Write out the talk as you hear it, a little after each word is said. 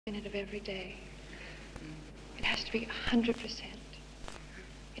minute of every day. It has to be 100%.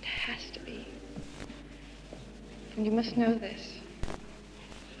 It has to be. And you must know this.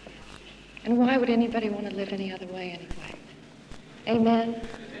 And why would anybody want to live any other way anyway? Amen?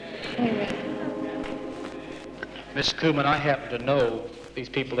 Amen. Miss Kuhlman, I happen to know these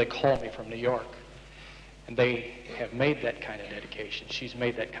people. They call me from New York. And they have made that kind of dedication. She's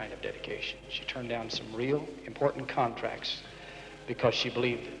made that kind of dedication. She turned down some real important contracts because she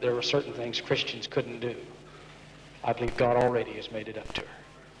believed that there were certain things Christians couldn't do. I believe God already has made it up to her.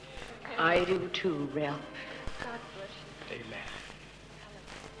 I do too, Ralph. God bless you.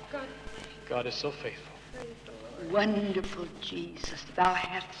 Amen. God is so faithful. Wonderful Jesus, thou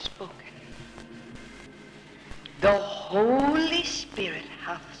hast spoken. The Holy Spirit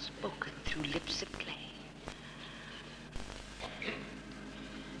hath spoken through lips of clay.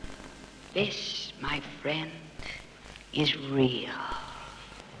 This, my friend, is real.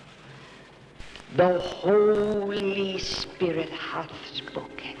 The Holy Spirit hath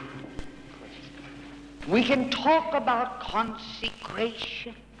spoken. We can talk about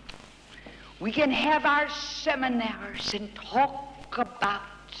consecration. We can have our seminars and talk about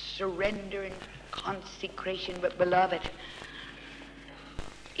surrender and consecration, but beloved,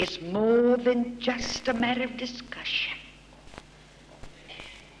 it's more than just a matter of discussion.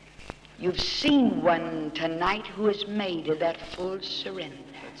 You've seen one tonight who has made that full surrender.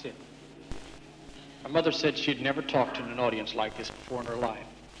 That's it. My mother said she'd never talked to an audience like this before in her life,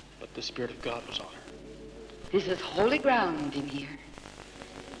 but the Spirit of God was on her. This is holy ground in here.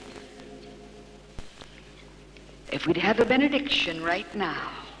 If we'd have a benediction right now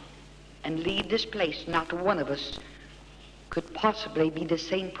and leave this place, not one of us could possibly be the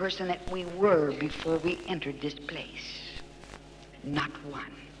same person that we were before we entered this place. Not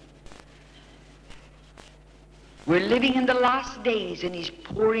one. We're living in the last days, and he's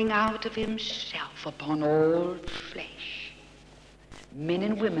pouring out of himself upon all flesh. Men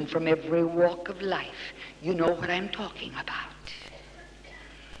and women from every walk of life. You know what I'm talking about.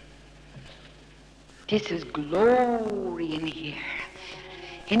 This is glory in here.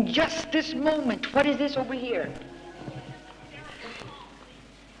 In just this moment, what is this over here?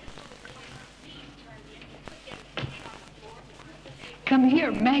 Come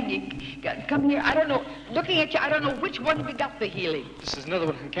here, Maggie. Come here. I don't know. Looking at you, I don't know which one we got the healing. This is another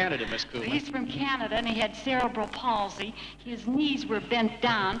one from Canada, Miss Kuhlman. He's from Canada, and he had cerebral palsy. His knees were bent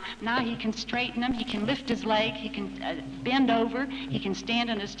down. Now he can straighten them. He can lift his leg. He can bend over. He can stand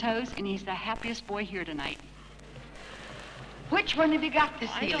on his toes, and he's the happiest boy here tonight. Which one have you got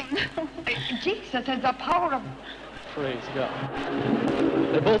this healing? I don't know. Jesus has the power of... Praise God.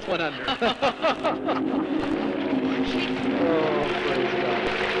 They both went under. Oh, praise God.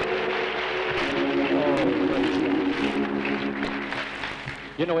 Oh, praise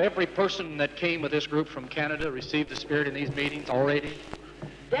God. You know, every person that came with this group from Canada received the Spirit in these meetings already.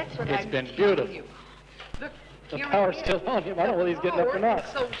 That's what It's I'm been telling beautiful. you. Look, The here power's it is. still on him. I don't know whether he's getting up or The power not.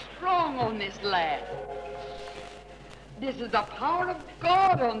 is so strong on this lad. This is the power of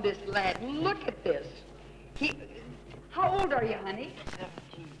God on this lad. Look at this. How old are you, honey?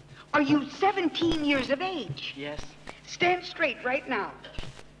 17. Are you 17 years of age? Yes. Stand straight right now.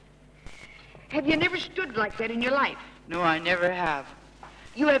 Have you never stood like that in your life? No, I never have.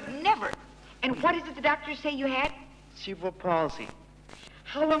 You have never. And what is it the doctors say you had? Cerebral palsy.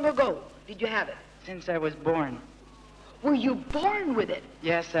 How long ago did you have it? Since I was born. Were you born with it?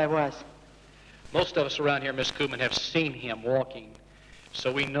 Yes, I was. Most of us around here, Miss Kuhlman, have seen him walking, so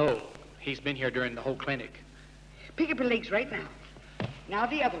we know he's been here during the whole clinic. Pick up your legs right now. Now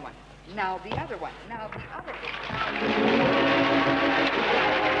the other one. Now the other one. Now the other one.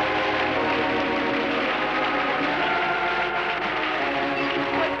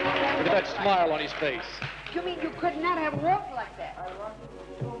 Look at that smile on his face. You mean you could not have walked like that?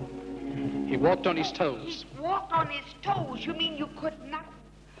 He walked on his toes. He walked on his toes. You mean you could not?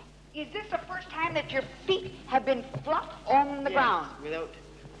 Is this the first time that your feet have been flat on the ground? Without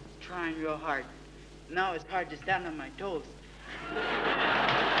trying real hard. Now it's hard to stand on my toes.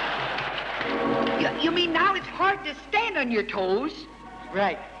 You mean now it's hard to stand on your toes?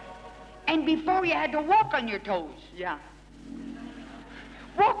 Right. And before you had to walk on your toes? Yeah.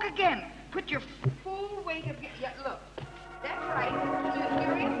 Walk again. Put your full weight of your... Yeah, look. That's right. Do you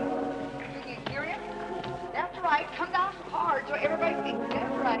hear him? Do you hear him? That's right. Come down hard so everybody thinks.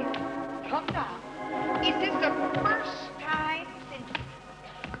 That's right. Come down. Is this the first time since...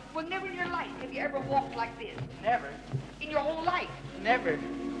 Well, never in your life have you ever walked like this? Never. In your whole life? Never.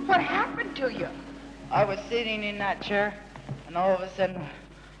 What happened to you? I was sitting in that chair, and all of a sudden,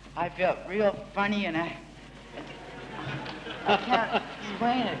 I felt real funny, and I can't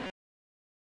acquainted.